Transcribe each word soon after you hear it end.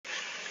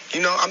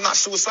I'm not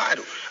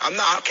suicidal.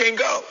 I can't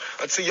go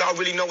until y'all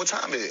really know what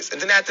time it is.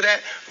 And then after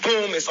that,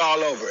 boom, it's all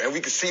over. And we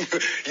can see,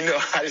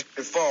 how this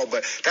shit fall.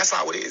 But that's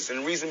how it is.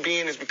 And the reason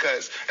being is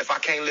because if I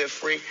can't live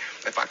free,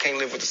 if I can't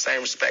live with the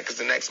same respect as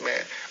the next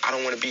man, I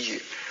don't want to be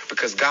here.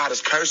 Because God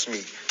has cursed me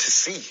to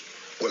see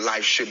what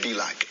life should be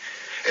like.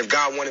 If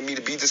God wanted me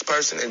to be this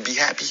person and be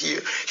happy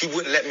here, he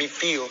wouldn't let me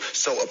feel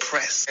so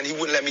oppressed. And he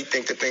wouldn't let me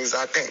think the things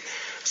I think.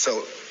 So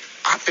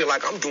I feel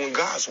like I'm doing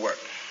God's work.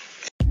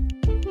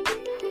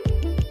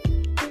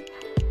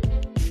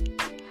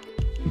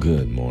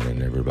 Good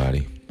morning,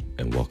 everybody,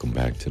 and welcome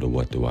back to the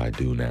What Do I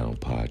Do Now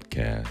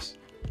podcast.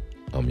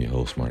 I'm your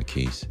host,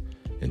 Marquise,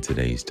 and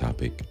today's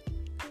topic,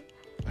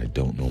 I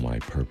don't know my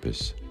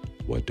purpose.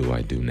 What do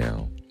I do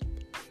now?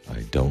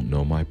 I don't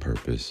know my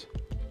purpose.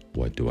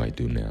 What do I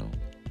do now?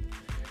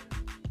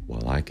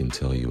 Well, I can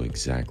tell you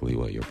exactly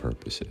what your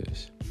purpose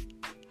is.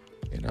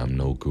 And I'm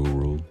no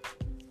guru,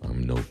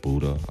 I'm no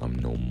Buddha, I'm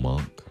no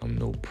monk, I'm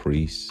no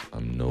priest,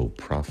 I'm no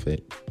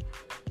prophet,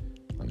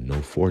 I'm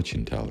no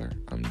fortune teller.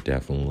 I'm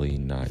definitely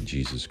not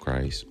Jesus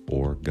Christ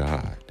or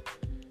God.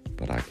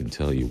 But I can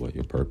tell you what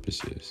your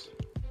purpose is.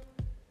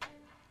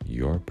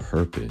 Your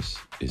purpose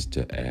is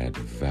to add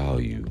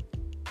value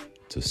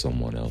to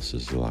someone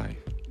else's life,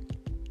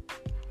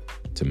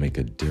 to make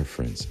a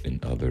difference in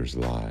others'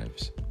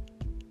 lives.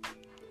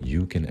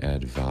 You can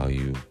add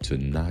value to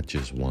not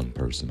just one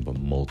person, but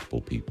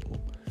multiple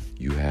people.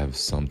 You have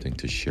something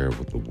to share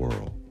with the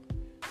world.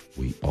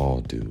 We all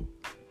do.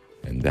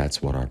 And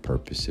that's what our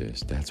purpose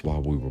is. That's why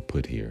we were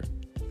put here.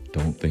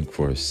 Don't think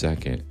for a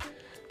second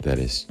that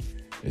it's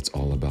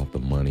all about the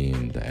money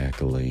and the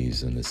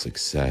accolades and the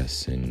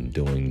success and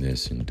doing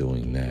this and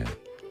doing that.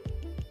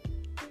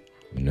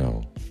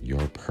 No,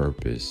 your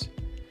purpose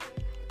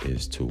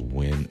is to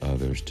win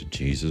others to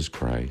Jesus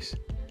Christ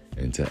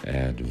and to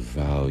add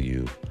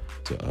value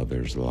to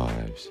others'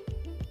 lives,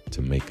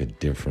 to make a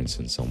difference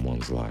in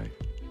someone's life.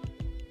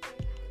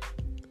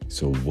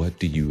 So what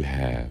do you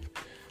have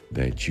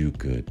that you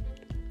could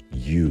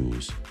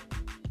use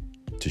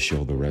to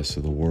show the rest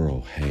of the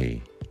world,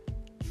 hey,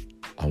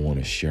 I want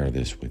to share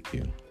this with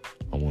you.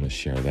 I want to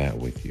share that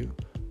with you.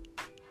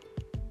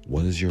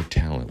 What is your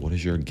talent? What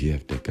is your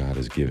gift that God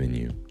has given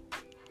you?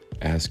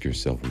 Ask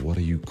yourself, what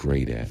are you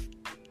great at?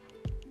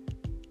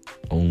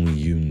 Only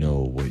you know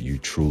what you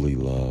truly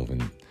love,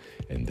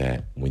 and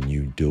that when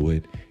you do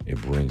it,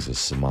 it brings a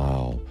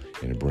smile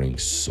and it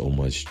brings so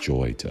much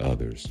joy to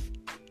others.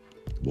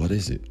 What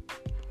is it?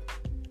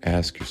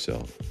 Ask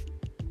yourself,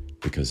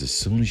 because as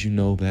soon as you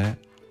know that,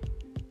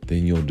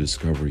 then you'll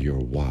discover your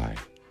why.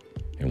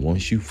 And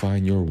once you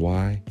find your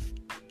why,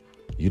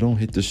 you don't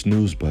hit the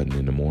snooze button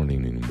in the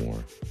morning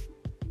anymore.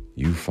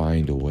 You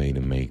find a way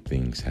to make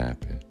things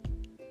happen.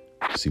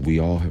 See, we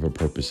all have a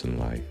purpose in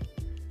life.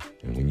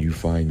 And when you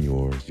find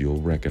yours,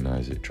 you'll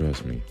recognize it,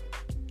 trust me.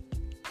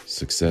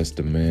 Success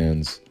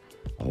demands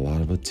a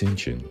lot of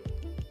attention,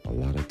 a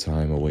lot of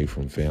time away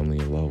from family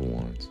and loved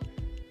ones.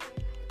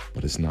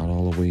 But it's not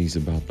always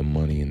about the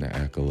money and the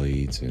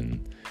accolades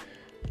and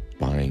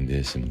buying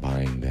this and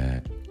buying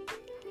that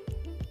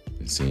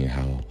and seeing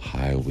how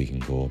high we can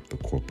go up the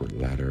corporate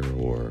ladder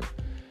or,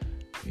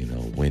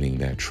 winning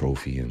that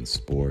trophy in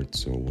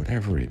sports or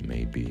whatever it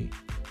may be.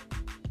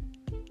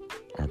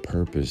 Our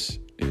purpose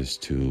is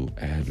to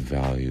add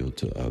value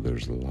to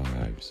others'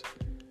 lives.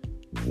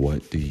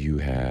 What do you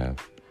have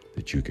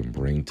that you can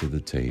bring to the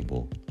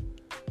table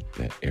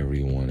that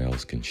everyone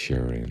else can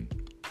share in?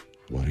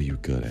 What are you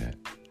good at?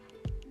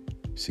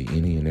 See,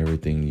 any and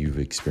everything you've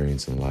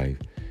experienced in life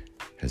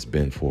has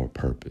been for a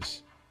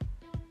purpose.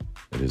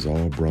 It has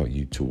all brought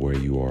you to where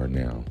you are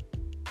now.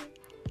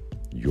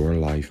 Your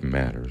life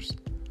matters.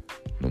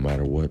 No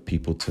matter what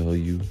people tell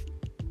you,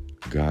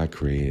 God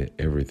created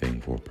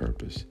everything for a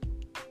purpose.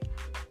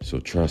 So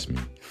trust me,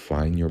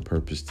 find your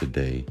purpose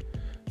today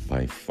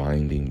by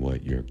finding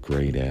what you're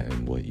great at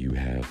and what you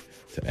have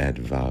to add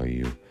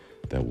value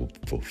that will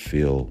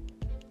fulfill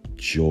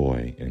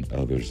joy in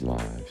others'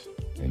 lives.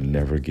 And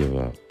never give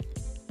up.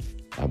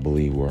 I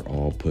believe we're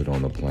all put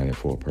on the planet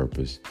for a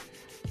purpose,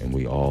 and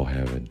we all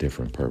have a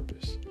different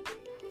purpose.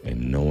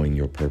 And knowing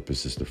your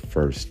purpose is the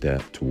first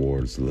step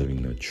towards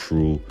living a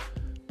true,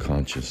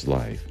 conscious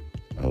life.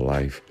 A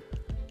life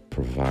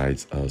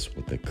provides us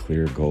with a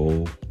clear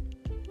goal,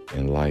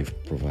 and life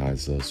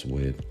provides us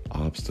with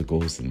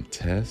obstacles and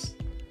tests.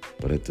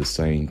 But at the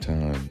same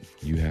time,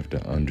 you have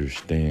to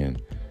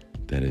understand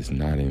that it's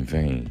not in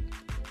vain.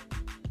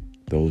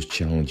 Those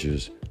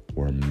challenges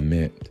were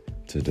meant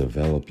to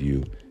develop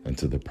you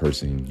into the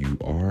person you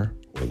are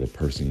or the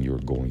person you're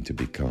going to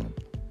become.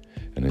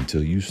 And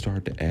until you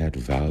start to add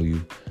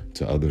value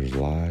to others'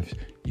 lives,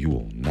 you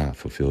will not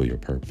fulfill your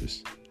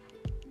purpose.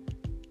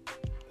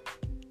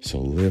 So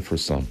live for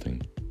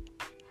something.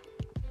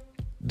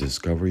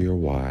 Discover your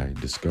why,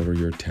 discover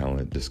your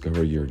talent,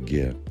 discover your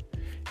gift,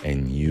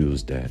 and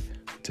use that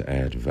to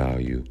add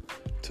value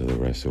to the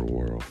rest of the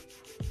world.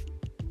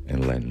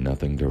 And let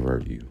nothing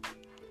divert you.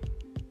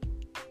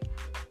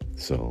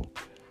 So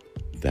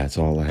that's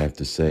all I have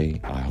to say.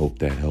 I hope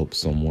that helps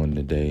someone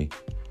today.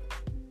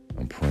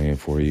 I'm praying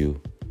for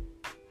you.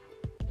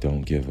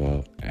 Don't give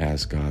up.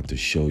 Ask God to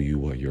show you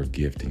what your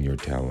gift and your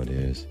talent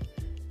is.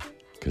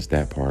 Because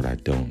that part I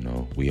don't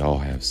know. We all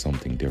have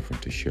something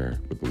different to share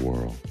with the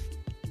world.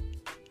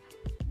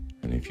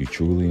 And if you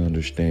truly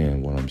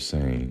understand what I'm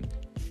saying,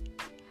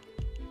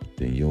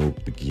 then you'll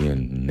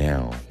begin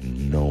now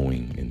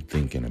knowing and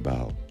thinking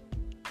about,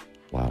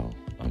 wow,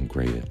 I'm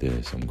great at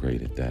this, I'm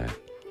great at that.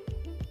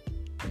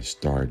 And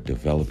start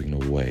developing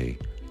a way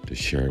to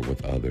share it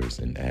with others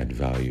and add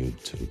value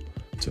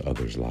to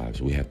others'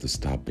 lives. We have to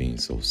stop being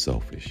so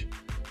selfish.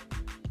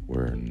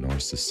 We're a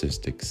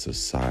narcissistic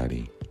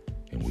society,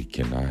 and we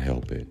cannot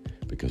help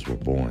it because we're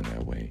born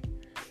that way.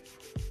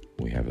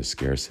 We have a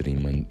scarcity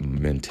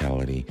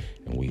mentality,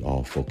 and we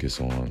all focus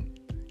on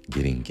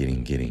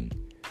getting.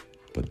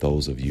 But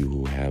those of you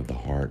who have the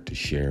heart to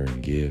share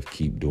and give,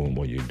 keep doing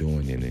what you're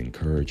doing and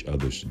encourage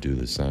others to do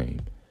the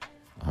same.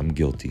 I'm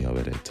guilty of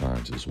it at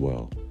times as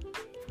well.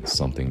 It's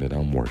something that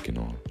I'm working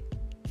on.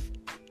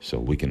 So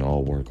we can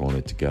all work on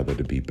it together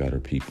to be better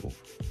people.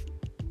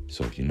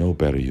 So if you know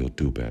better, you'll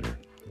do better.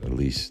 At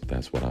least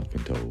that's what I've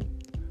been told.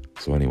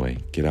 So anyway,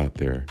 get out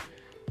there.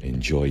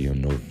 Enjoy your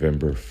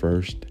November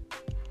 1st.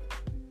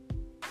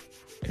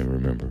 And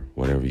remember,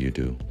 whatever you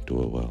do,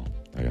 do it well.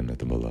 I got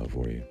nothing but love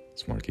for you.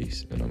 It's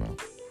Marquise, and I'm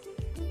out.